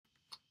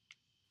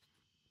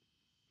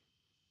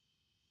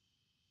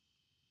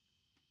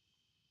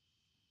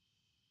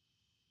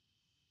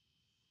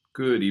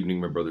Good evening,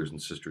 my brothers and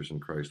sisters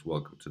in Christ.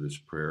 Welcome to this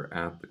prayer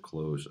at the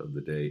close of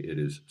the day. It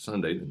is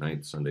Sunday, the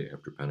ninth Sunday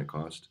after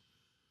Pentecost,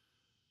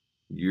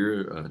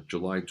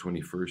 July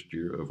 21st,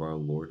 year of our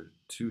Lord,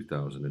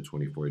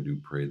 2024. I do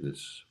pray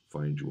this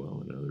finds you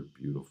well, another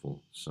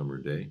beautiful summer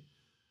day.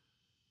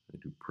 I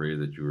do pray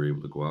that you are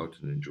able to go out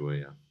and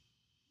enjoy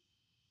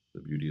the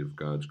beauty of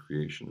God's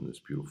creation in this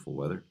beautiful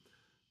weather.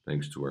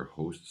 Thanks to our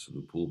hosts of the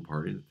pool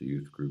party that the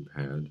youth group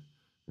had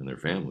and their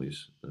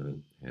families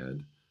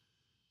had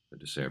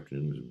this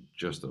afternoon. It was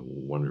just a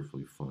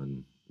wonderfully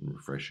fun and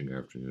refreshing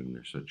afternoon, and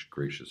they're such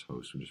gracious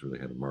hosts. We just really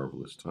had a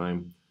marvelous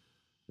time.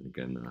 And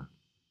again,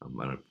 I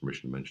don't have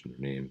permission to mention their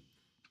name,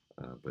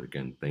 but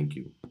again, thank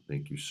you.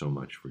 Thank you so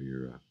much for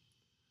your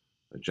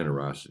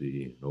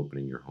generosity and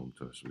opening your home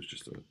to us. It was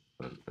just an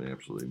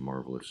absolutely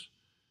marvelous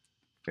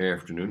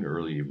afternoon,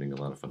 early evening, a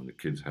lot of fun. The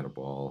kids had a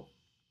ball,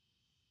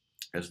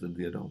 as did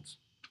the adults.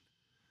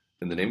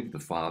 In the name of the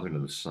Father, and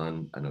of the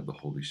Son, and of the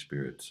Holy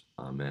Spirit.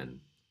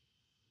 Amen.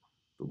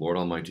 The Lord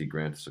Almighty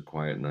grant us a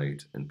quiet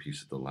night and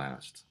peace at the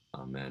last.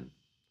 Amen.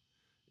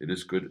 It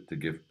is good to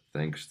give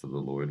thanks to the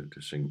Lord,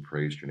 to sing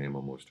praise to your name,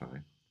 O Most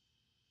High,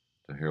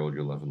 to herald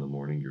your love in the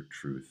morning, your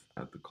truth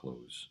at the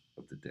close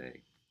of the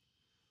day.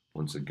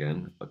 Once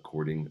again,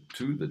 according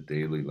to the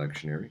daily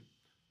lectionary,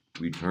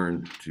 we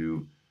turn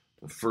to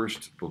the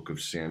first book of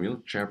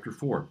Samuel, chapter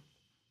 4.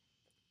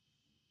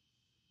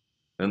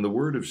 And the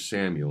word of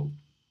Samuel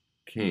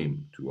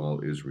came to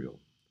all Israel.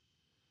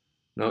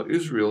 Now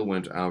Israel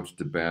went out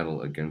to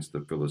battle against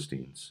the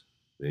Philistines.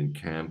 They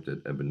encamped at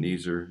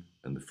Ebenezer,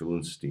 and the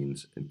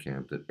Philistines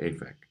encamped at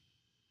Aphek.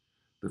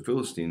 The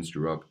Philistines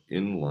drew up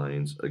in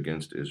lines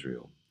against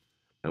Israel,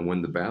 and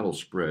when the battle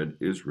spread,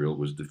 Israel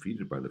was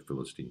defeated by the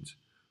Philistines,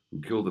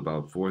 who killed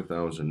about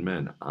 4,000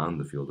 men on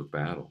the field of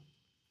battle.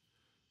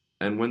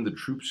 And when the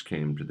troops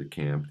came to the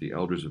camp, the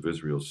elders of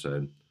Israel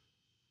said,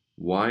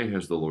 "Why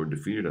has the Lord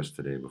defeated us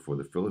today before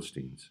the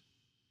Philistines?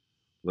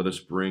 Let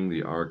us bring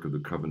the ark of the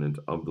covenant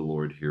of the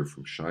Lord here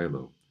from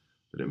Shiloh,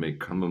 that it may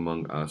come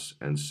among us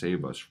and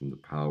save us from the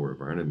power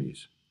of our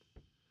enemies."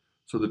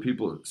 So the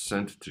people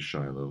sent to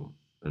Shiloh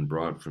and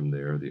brought from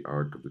there the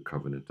ark of the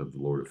covenant of the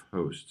Lord of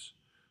hosts,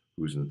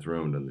 who is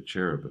enthroned on the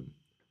cherubim.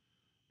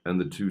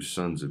 And the two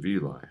sons of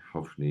Eli,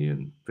 Hophni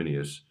and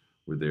Phinehas,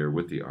 were there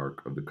with the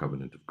ark of the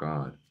covenant of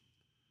God.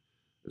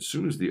 As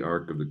soon as the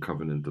ark of the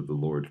covenant of the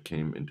Lord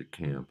came into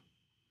camp,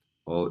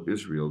 all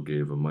Israel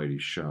gave a mighty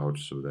shout,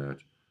 so that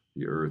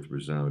the earth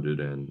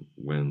resounded, and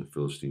when the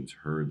Philistines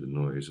heard the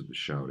noise of the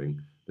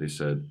shouting, they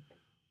said,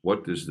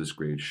 "What does this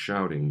great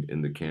shouting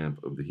in the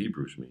camp of the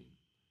Hebrews mean?"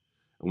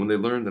 And when they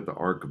learned that the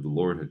ark of the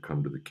Lord had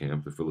come to the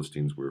camp, the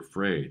Philistines were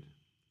afraid,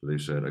 for they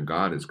said, "A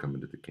god has come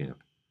into the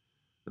camp."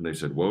 And they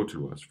said, "Woe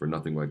to us, for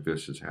nothing like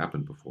this has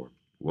happened before.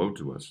 Woe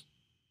to us!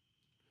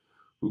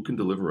 Who can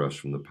deliver us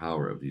from the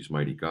power of these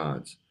mighty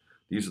gods?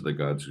 These are the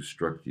gods who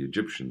struck the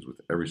Egyptians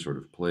with every sort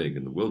of plague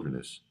in the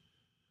wilderness.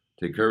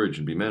 Take courage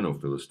and be men, O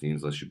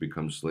Philistines, lest you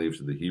become slaves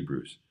to the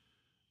Hebrews,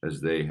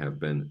 as they have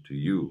been to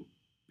you.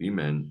 Be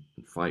men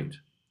and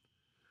fight."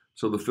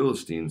 So the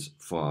Philistines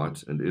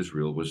fought, and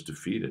Israel was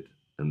defeated,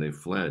 and they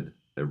fled,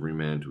 every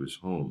man to his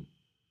home.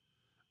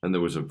 And there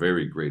was a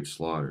very great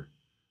slaughter,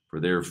 for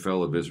there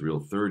fell of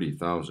Israel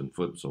 30,000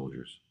 foot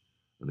soldiers.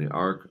 And the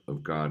ark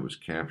of God was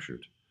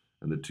captured,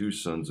 and the two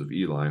sons of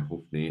Eli,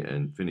 Hophni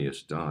and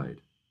Phinehas,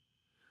 died.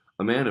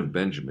 A man of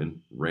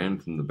Benjamin ran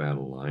from the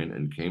battle line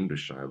and came to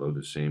Shiloh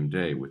the same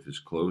day with his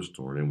clothes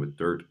torn and with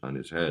dirt on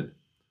his head.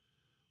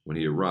 When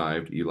he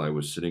arrived, Eli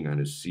was sitting on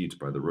his seat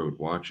by the road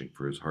watching,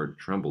 for his heart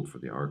trembled for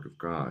the ark of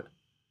God.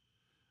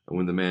 And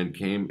when the man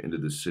came into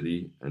the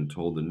city and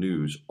told the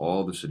news,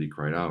 all the city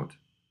cried out.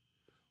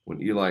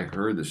 When Eli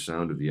heard the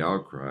sound of the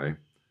outcry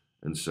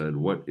and said,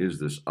 "What is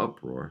this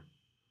uproar?"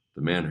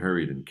 the man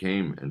hurried and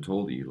came and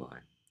told Eli.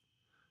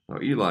 Now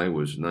Eli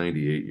was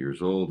 98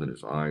 years old, and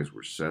his eyes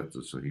were set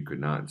so he could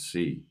not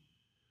see.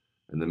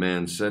 And the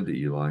man said to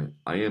Eli,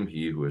 "I am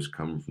he who has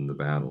come from the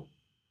battle.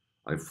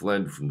 I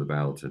fled from the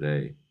battle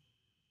today."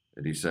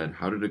 And he said,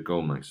 "How did it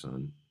go, my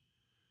son?"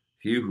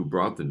 He who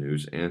brought the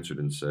news answered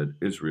and said,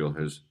 "Israel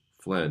has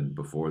fled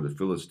before the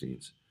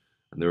Philistines,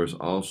 and there has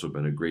also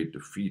been a great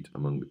defeat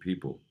among the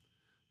people.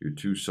 Your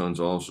two sons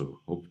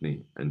also,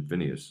 Hophni and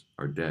Phinehas,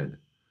 are dead,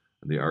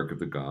 and the ark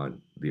of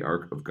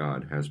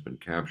God has been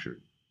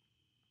captured."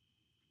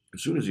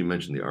 As soon as he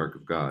mentioned the ark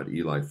of God,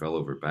 Eli fell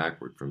over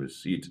backward from his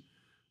seat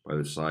by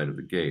the side of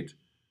the gate,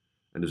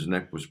 and his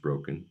neck was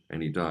broken,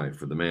 and he died,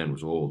 for the man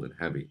was old and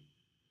heavy.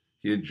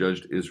 He had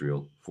judged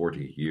Israel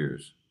 40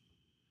 years.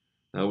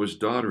 Now his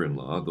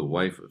daughter-in-law, the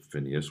wife of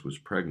Phinehas, was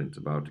pregnant,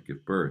 about to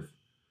give birth.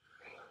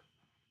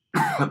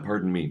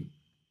 Pardon me.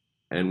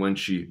 And when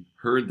she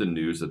heard the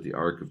news that the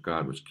ark of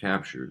God was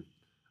captured,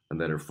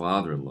 and that her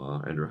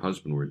father-in-law and her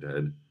husband were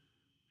dead,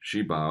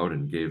 she bowed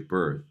and gave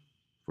birth,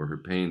 for her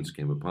pains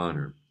came upon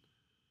her.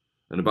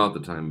 And about the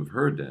time of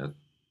her death,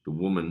 the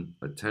woman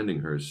attending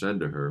her said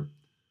to her,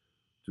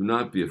 "Do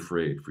not be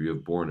afraid, for you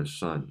have borne a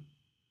son."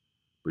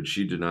 But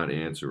she did not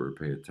answer or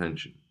pay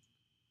attention.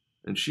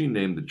 And she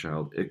named the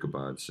child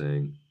Ichabod,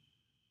 saying,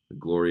 The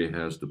glory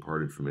has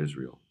departed from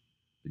Israel,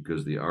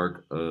 because the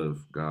ark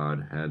of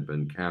God had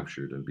been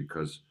captured, and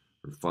because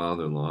her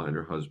father-in-law and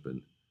her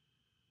husband.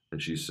 And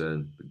she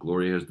said, the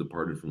glory has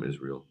departed from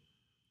Israel,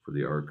 for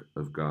the ark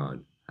of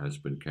God has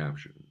been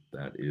captured.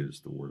 That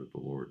is the word of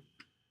the Lord.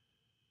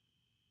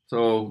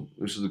 So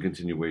this is a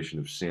continuation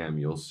of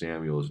Samuel.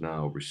 Samuel is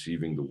now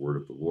receiving the word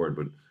of the Lord.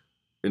 But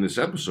in this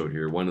episode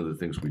here, one of the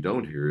things we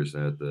don't hear is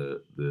that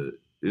the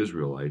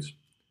Israelites,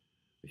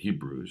 the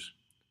Hebrews,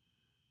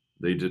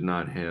 they did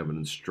not have an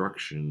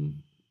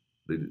instruction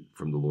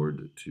from the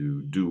Lord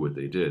to do what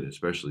they did,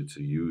 especially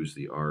to use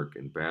the ark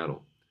in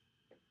battle.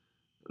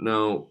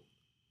 Now,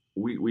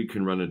 we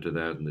can run into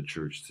that in the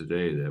church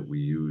today, that we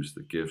use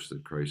the gifts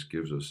that Christ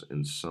gives us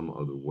in some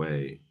other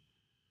way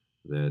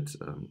that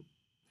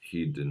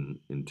he didn't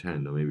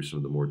intend. Now, maybe some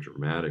of the more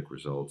dramatic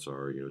results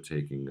are,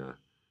 taking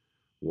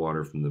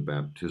water from the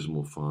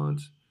baptismal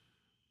font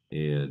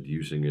and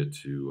using it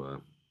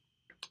to,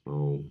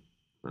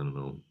 I don't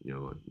know,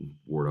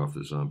 ward off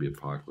the zombie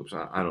apocalypse.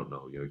 I don't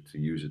know, to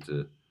use it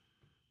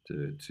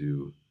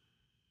to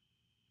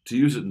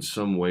use it in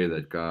some way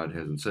that God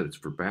hasn't said. It's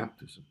for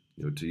baptism,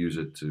 to use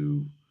it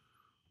to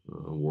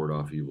ward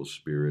off evil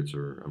spirits,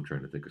 or I'm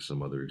trying to think of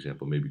some other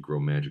example. Maybe grow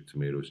magic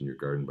tomatoes in your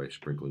garden by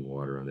sprinkling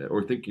water on that,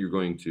 or think you're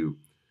going to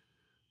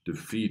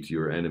defeat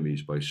your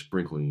enemies by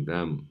sprinkling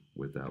them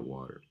with that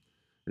water.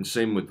 And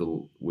same with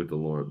the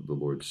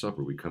Lord's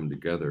Supper. We come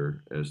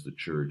together as the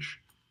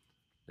church,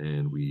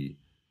 and we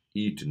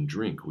eat and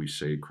drink. We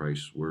say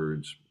Christ's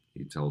words.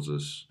 He tells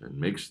us and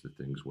makes the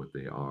things what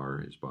they are,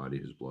 his body,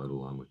 his blood,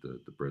 along with the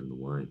bread and the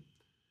wine.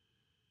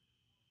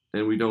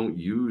 And we don't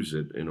use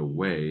it in a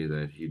way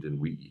that he didn't.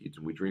 We eat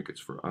and we drink. It's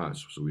for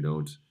us. So we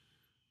don't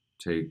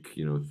take,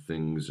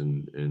 things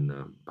and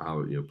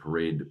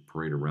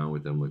parade around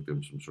with them like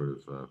them some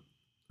sort of,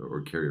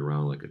 or carry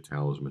around like a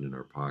talisman in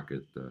our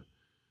pocket.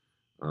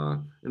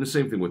 And the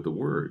same thing with the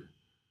Word.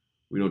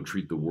 We don't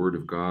treat the Word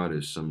of God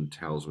as some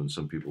talisman.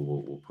 Some people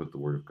will put the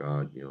Word of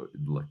God,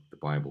 like the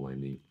Bible,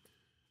 in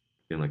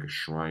like a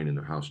shrine in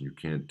their house, and you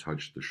can't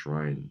touch the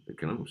shrine. It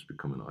can almost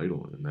become an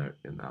idol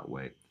in that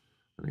way.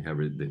 And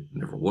they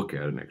never look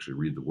at it and actually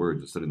read the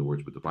words and study the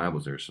words, but the Bible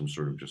is there, some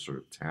sort of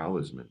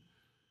talisman.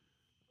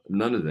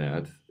 None of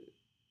that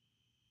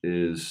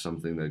is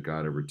something that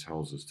God ever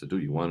tells us to do.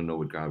 You want to know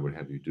what God would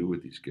have you do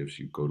with these gifts,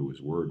 you go to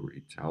his Word, where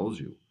he tells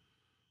you.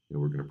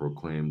 We're going to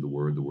proclaim the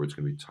Word. The Word's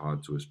going to be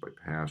taught to us by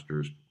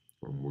pastors,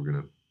 or we're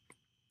going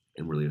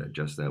to really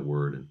digest that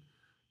Word and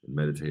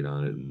meditate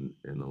on it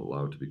and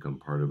allow it to become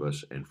part of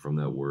us. And from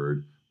that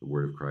Word, the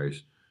Word of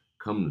Christ,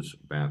 comes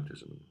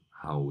baptism,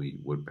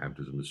 what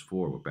baptism is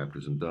for, what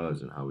baptism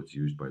does, and how it's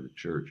used by the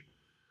church.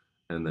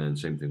 And then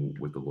same thing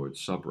with the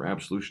Lord's Supper,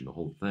 absolution, the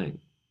whole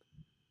thing.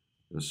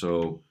 And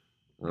so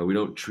we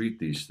don't treat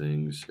these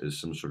things as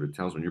some sort of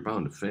talisman. You're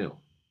bound to fail.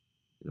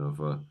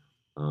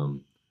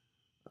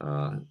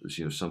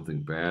 If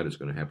something bad is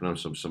going to happen.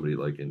 Somebody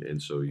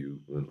so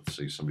let's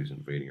say somebody's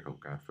invading your home,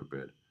 God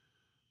forbid,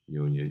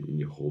 and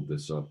you hold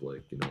this up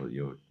like,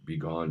 be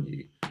gone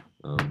ye,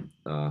 and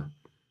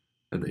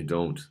they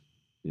don't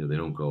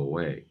go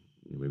away.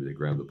 Maybe they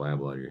grab the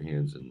Bible out of your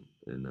hands and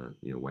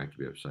whack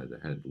you upside the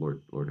head.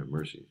 Lord have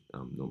mercy.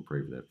 Don't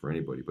pray for that for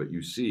anybody. But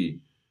you see,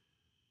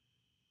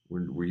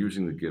 we're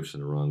using the gifts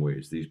in the wrong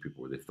ways. These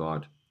people, where they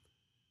thought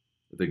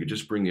that they could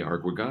just bring the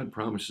ark where God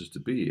promises to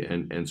be,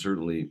 and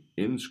certainly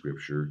in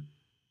Scripture,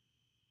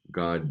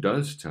 God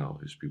does tell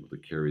his people to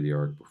carry the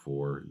ark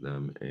before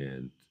them,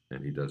 and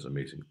he does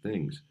amazing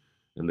things.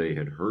 And they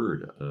had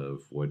heard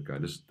of what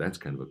God is. That's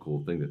kind of a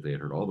cool thing that they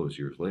had heard all those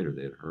years later.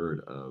 They had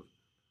heard of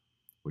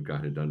what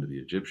God had done to the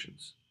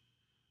Egyptians.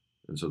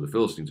 And so the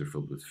Philistines are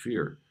filled with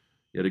fear.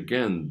 Yet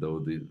again, though,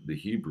 the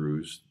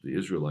Hebrews, the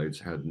Israelites,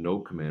 had no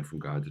command from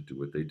God to do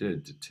what they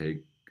did, to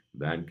take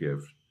that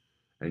gift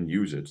and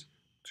use it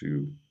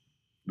to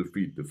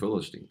defeat the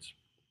Philistines.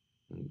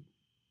 And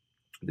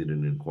they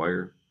didn't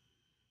inquire.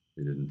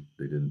 They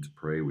didn't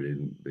pray.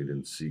 They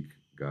didn't seek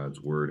God's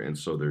word, and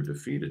so they're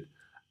defeated,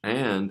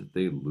 and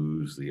they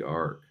lose the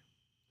ark.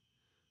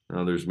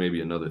 Now, there's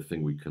maybe another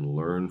thing we can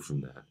learn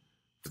from that.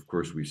 Of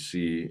course, we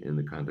see in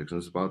the context, and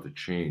it's about to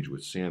change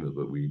with Samuel,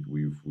 but we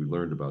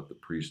learned about the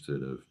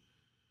priesthood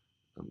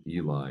of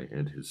Eli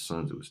and his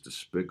sons. It was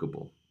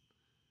despicable,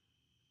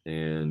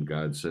 and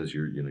God says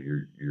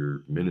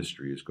your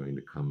ministry is going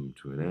to come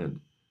to an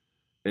end.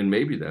 And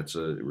maybe that's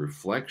a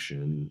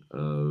reflection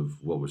of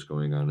what was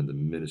going on in the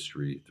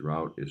ministry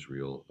throughout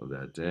Israel of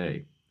that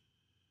day.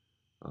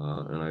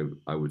 And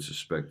I would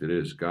suspect it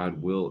is.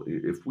 God will,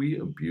 if we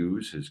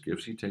abuse his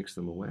gifts, he takes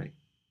them away.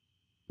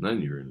 And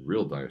then you're in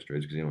real dire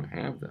straits because you don't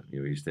have them.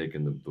 He's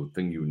taken the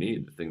thing you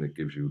need, the thing that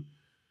gives you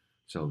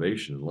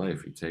salvation in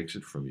life. He takes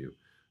it from you.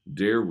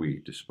 Dare we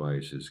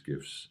despise his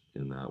gifts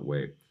in that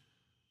way?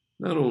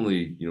 Not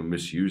only,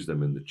 misuse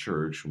them in the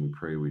church, and we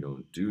pray we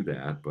don't do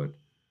that, but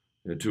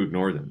to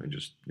ignore them and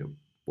just,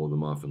 blow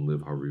them off and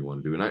live however you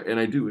want to do. And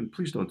I do, and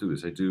please don't do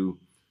this. I do,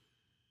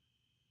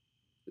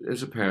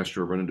 as a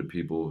pastor, I run into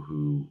people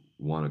who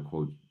want to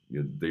quote,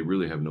 they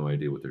really have no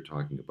idea what they're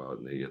talking about,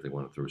 and yet they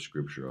want to throw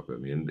scripture up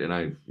at me. And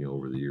I've,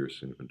 over the years,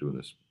 been doing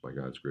this by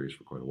God's grace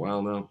for quite a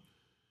while now.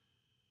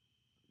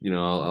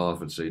 I'll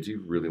often say, do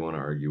you really want to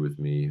argue with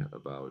me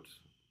about,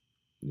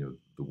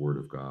 the Word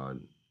of God?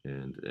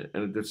 And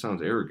that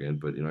sounds arrogant,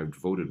 but, I've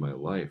devoted my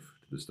life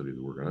to the study of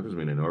the Word of God. That doesn't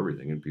mean I know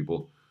everything, and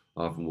people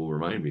often will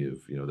remind me of,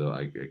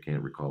 I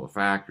can't recall a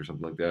fact or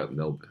something like that, and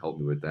they'll help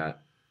me with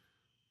that.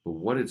 But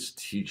what it's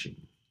teaching,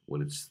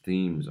 what its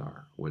themes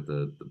are, what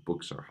the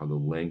books are, how the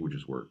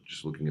languages work,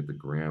 just looking at the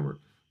grammar,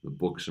 the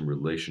books in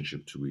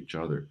relationship to each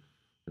other,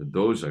 and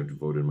those I've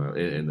devoted my,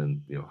 and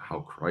then, how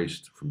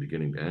Christ from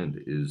beginning to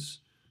end is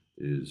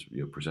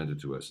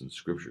presented to us in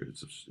Scripture.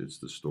 It's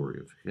the story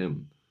of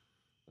Him,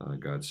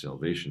 God's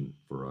salvation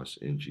for us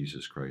in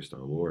Jesus Christ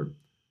our Lord.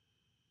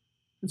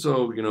 And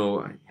so,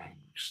 I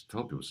just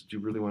tell people, do you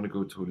really want to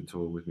go toe to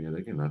toe with me? And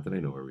again, not that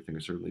I know everything, I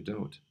certainly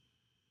don't.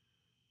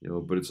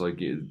 But it's like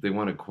they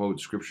want to quote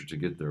Scripture to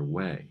get their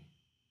way.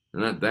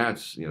 And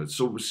that's,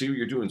 so see,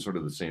 you're doing sort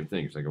of the same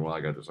thing. It's like, well,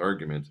 I got this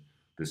argument,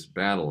 this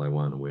battle I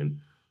want to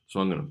win, so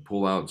I'm going to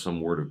pull out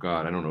some word of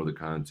God. I don't know the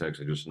context.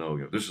 I just know,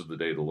 this is the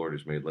day the Lord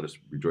has made. Let us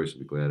rejoice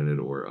and be glad in it.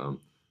 Or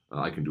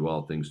I can do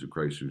all things through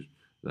Christ who,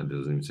 that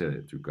doesn't even say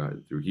that, through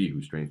God, through He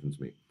who strengthens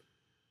me.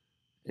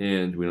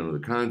 And we don't know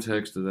the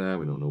context of that.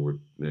 We don't know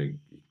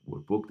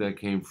what book that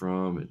came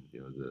from, and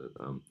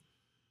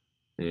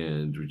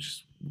and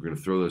we're going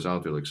to throw those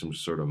out there like some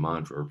sort of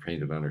mantra or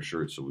paint it on our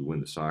shirts so we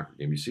win the soccer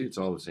game. You see, it's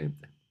all the same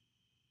thing.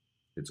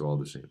 It's all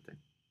the same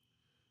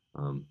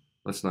thing.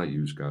 Let's not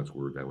use God's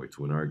word that way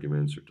to win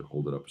arguments or to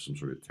hold it up as some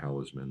sort of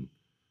talisman.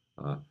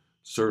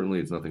 Certainly,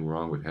 it's nothing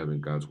wrong with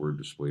having God's word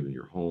displayed in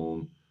your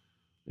home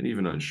and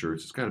even on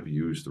shirts. It's got to be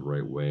used the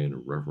right way, in a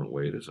reverent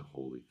way. It is a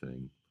holy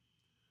thing.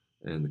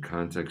 And the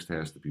context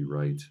has to be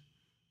right.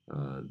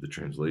 The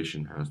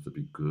translation has to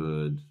be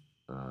good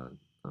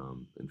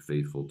and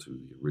faithful to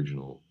the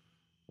original,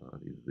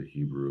 either the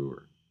Hebrew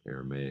or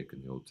Aramaic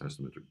in the Old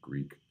Testament or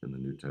Greek in the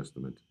New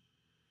Testament.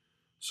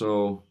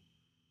 So,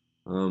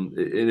 and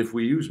if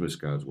we use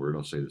God's word,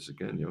 I'll say this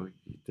again,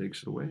 He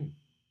takes it away.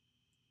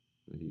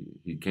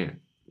 He can't.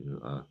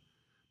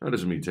 That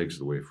doesn't mean He takes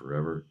it away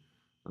forever.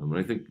 And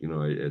I think,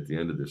 at the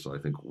end of this, I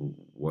think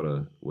what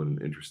an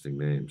interesting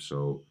name.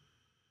 So,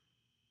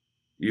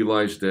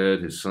 Eli's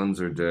dead. His sons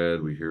are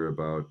dead. We hear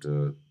about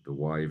the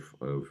wife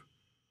of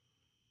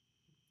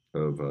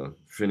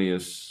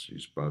Phineas.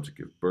 She's about to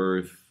give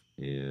birth,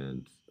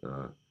 and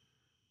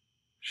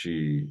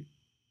she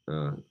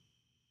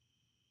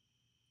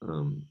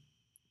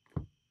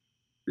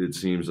it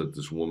seems that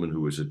this woman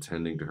who is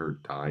attending to her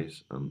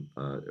dies,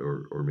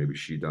 or maybe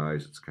she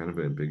dies. It's kind of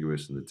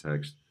ambiguous in the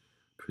text,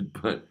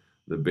 but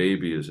the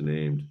baby is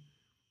named,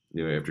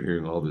 after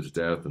hearing all this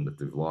death and that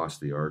they've lost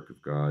the ark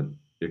of God,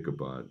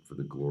 Ichabod, for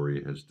the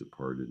glory has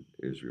departed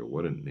Israel.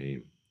 What a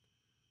name,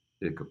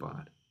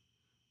 Ichabod.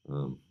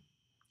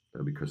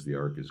 Because the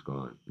ark is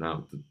gone.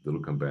 Now, it'll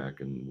come back,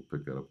 and we'll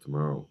pick that up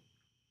tomorrow.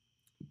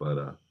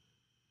 But,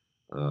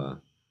 and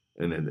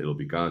then it'll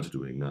be God's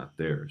doing, not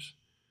theirs.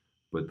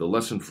 But the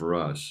lesson for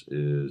us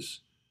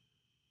is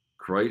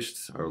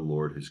Christ, our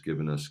Lord, has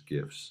given us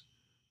gifts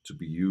to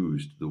be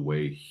used the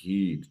way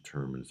He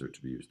determines they're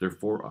to be used. They're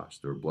for us.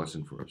 They're a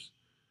blessing for us.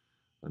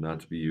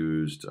 Not to be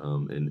used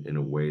in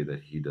a way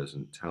that He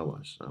doesn't tell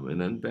us. And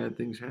then bad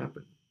things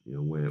happen.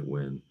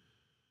 When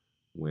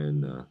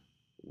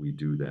we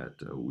do that,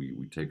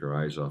 we take our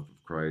eyes off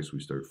of Christ. We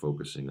start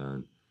focusing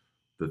on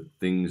the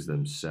things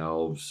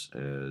themselves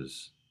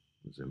as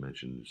I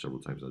mentioned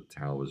several times,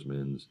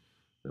 talismans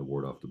that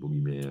ward off the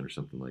boogeyman or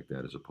something like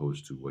that, as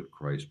opposed to what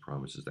Christ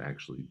promises to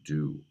actually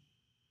do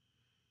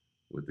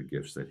with the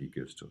gifts that He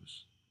gives to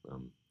us.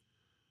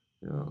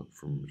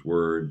 From His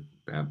Word,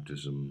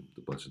 baptism,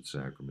 the Blessed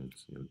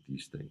Sacraments,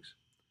 these things.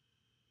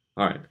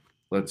 All right,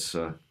 let's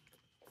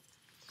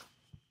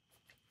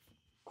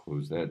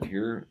close that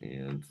here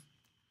and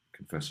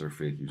confess our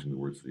faith using the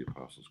words of the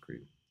Apostles'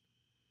 Creed.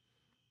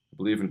 I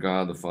believe in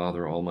God, the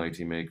Father,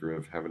 Almighty, maker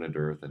of heaven and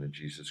earth, and in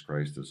Jesus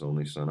Christ, His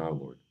only Son, our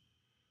Lord,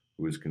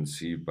 who was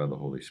conceived by the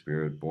Holy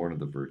Spirit, born of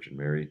the Virgin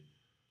Mary,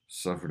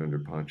 suffered under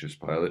Pontius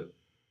Pilate,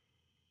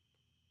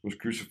 was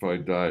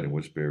crucified, died, and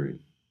was buried.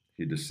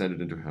 He descended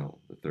into hell.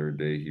 The third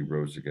day He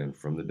rose again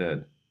from the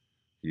dead.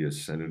 He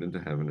ascended into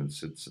heaven and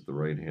sits at the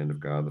right hand of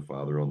God the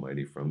Father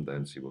Almighty. From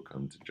thence He will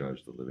come to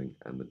judge the living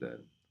and the dead.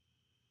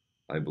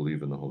 I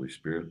believe in the Holy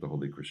Spirit, the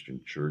holy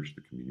Christian Church,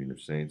 the communion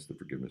of saints, the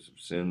forgiveness of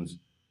sins,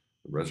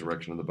 the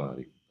resurrection of the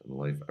body, and the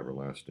life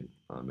everlasting.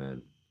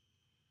 Amen.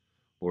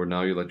 Lord,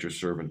 now You let Your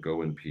servant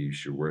go in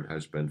peace. Your word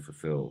has been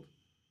fulfilled.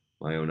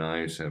 My own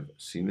eyes have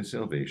seen the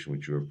salvation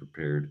which You have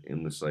prepared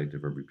in the sight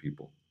of every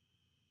people,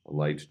 a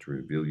light to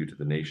reveal You to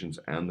the nations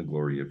and the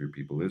glory of Your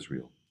people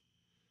Israel.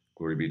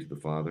 Glory be to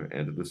the Father,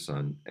 and to the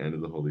Son, and to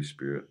the Holy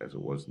Spirit, as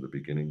it was in the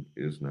beginning,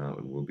 is now,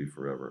 and will be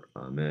forever.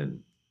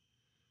 Amen.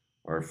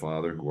 Our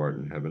Father, who art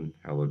in heaven,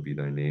 hallowed be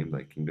Thy name.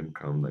 Thy kingdom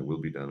come, Thy will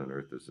be done on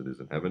earth as it is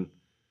in heaven.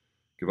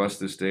 Give us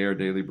this day our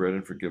daily bread,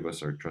 and forgive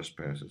us our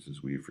trespasses,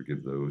 as we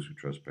forgive those who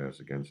trespass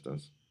against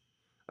us.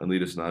 And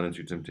lead us not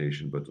into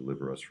temptation, but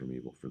deliver us from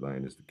evil. For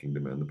thine is the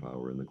kingdom and the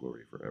power and the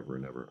glory forever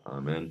and ever.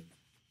 Amen.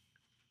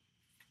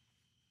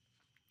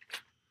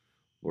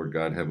 Lord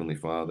God, Heavenly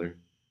Father,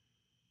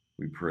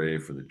 we pray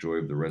for the joy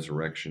of the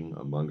resurrection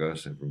among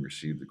us, having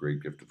received the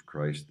great gift of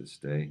Christ this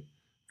day,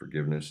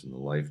 forgiveness and the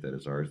life that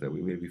is ours, that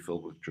we may be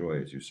filled with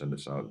joy as you send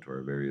us out into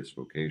our various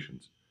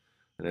vocations.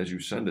 And as you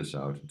send us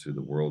out into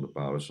the world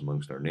about us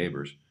amongst our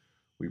neighbors,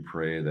 we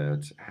pray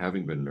that,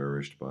 having been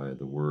nourished by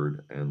the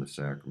word and the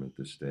sacrament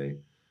this day,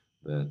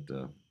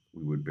 that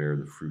we would bear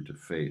the fruit of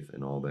faith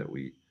in all that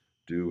we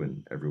do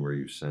and everywhere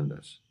you send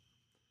us.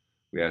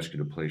 We ask you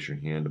to place your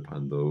hand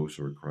upon those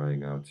who are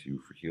crying out to you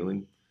for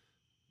healing,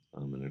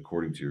 and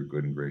according to your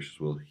good and gracious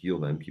will, heal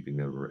them, keeping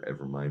them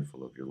ever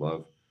mindful of your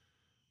love.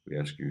 We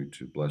ask you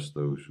to bless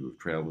those who have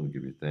traveled and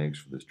give you thanks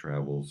for this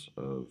travels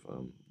of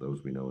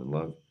those we know and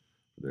love,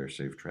 for their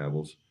safe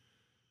travels.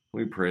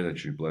 We pray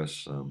that you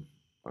bless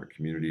our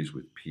communities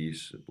with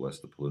peace, bless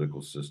the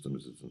political system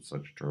as it's in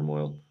such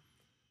turmoil.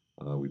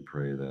 We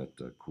pray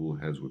that cool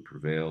heads would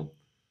prevail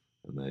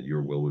and that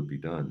your will would be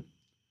done.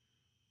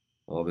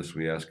 All this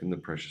we ask in the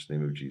precious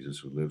name of Jesus,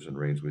 who lives and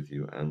reigns with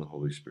you and the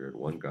Holy Spirit,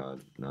 one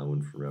God, now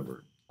and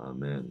forever.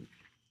 Amen.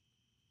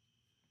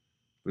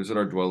 Visit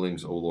our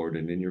dwellings, O Lord,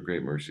 and in your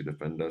great mercy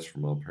defend us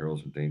from all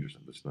perils and dangers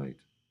of this night.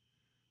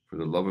 For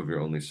the love of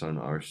your only Son,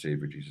 our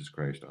Savior, Jesus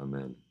Christ.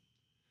 Amen.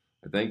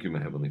 I thank you,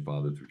 my Heavenly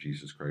Father, through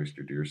Jesus Christ,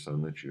 your dear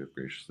Son, that you have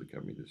graciously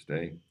kept me this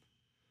day.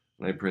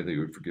 And I pray that you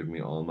would forgive me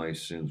all my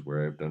sins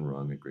where I have done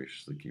wrong and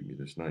graciously keep me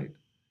this night.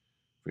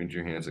 For into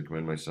your hands I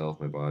commend myself,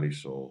 my body,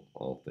 soul,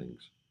 all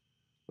things.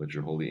 Let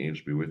your holy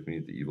angel be with me,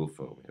 the evil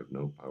foe may have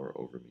no power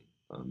over me.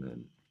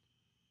 Amen.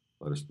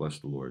 Let us bless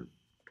the Lord.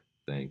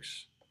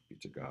 Thanks be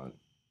to God.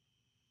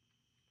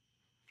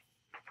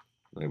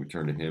 Now we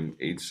turn to hymn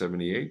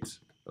 878,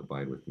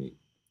 Abide With Me.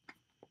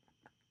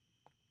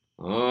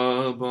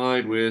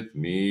 Abide with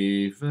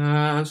me,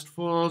 fast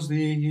falls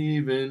the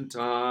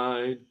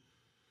eventide.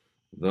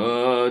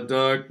 The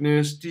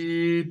darkness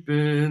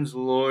deepens,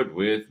 Lord,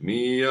 with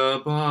me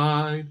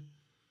abide.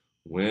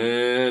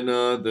 When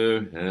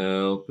other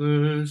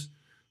helpers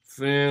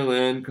fail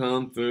and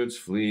comforts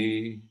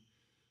flee,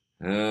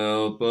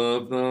 help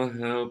of the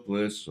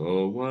helpless,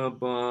 oh,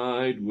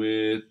 abide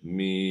with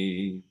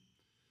me.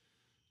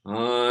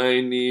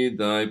 I need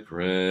thy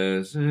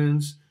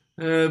presence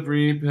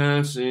every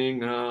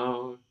passing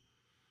hour.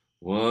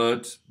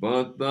 What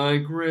but thy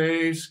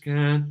grace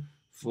can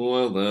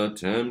foil the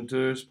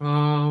tempter's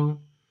power?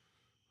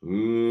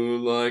 Who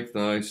like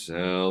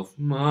thyself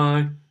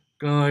my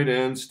guide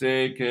and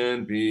stay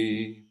can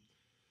be?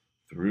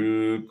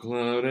 Through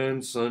cloud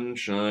and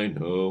sunshine,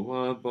 oh,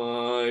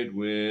 abide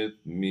with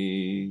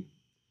me.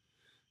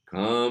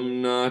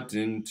 Come not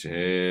in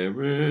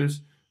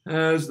terrors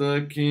as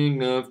the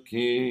King of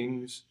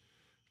Kings,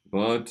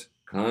 but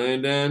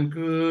kind and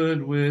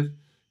good with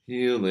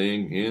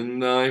healing in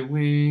thy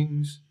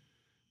wings.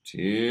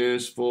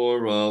 Tears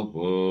for all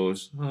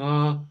woes,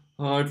 a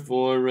heart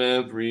for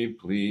every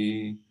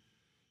plea.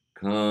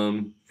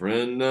 Come,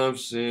 friend of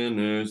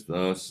sinners,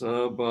 thus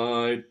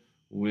abide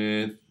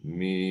with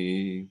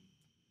me.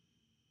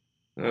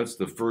 That's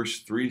the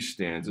first three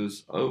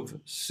stanzas of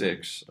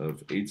 6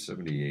 of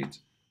 878,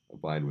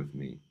 Abide With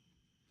Me.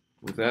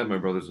 With that, my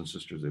brothers and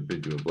sisters, I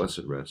bid you a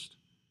blessed rest.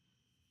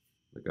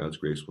 By God's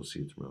grace, we'll see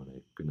you tomorrow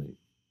night. Good night.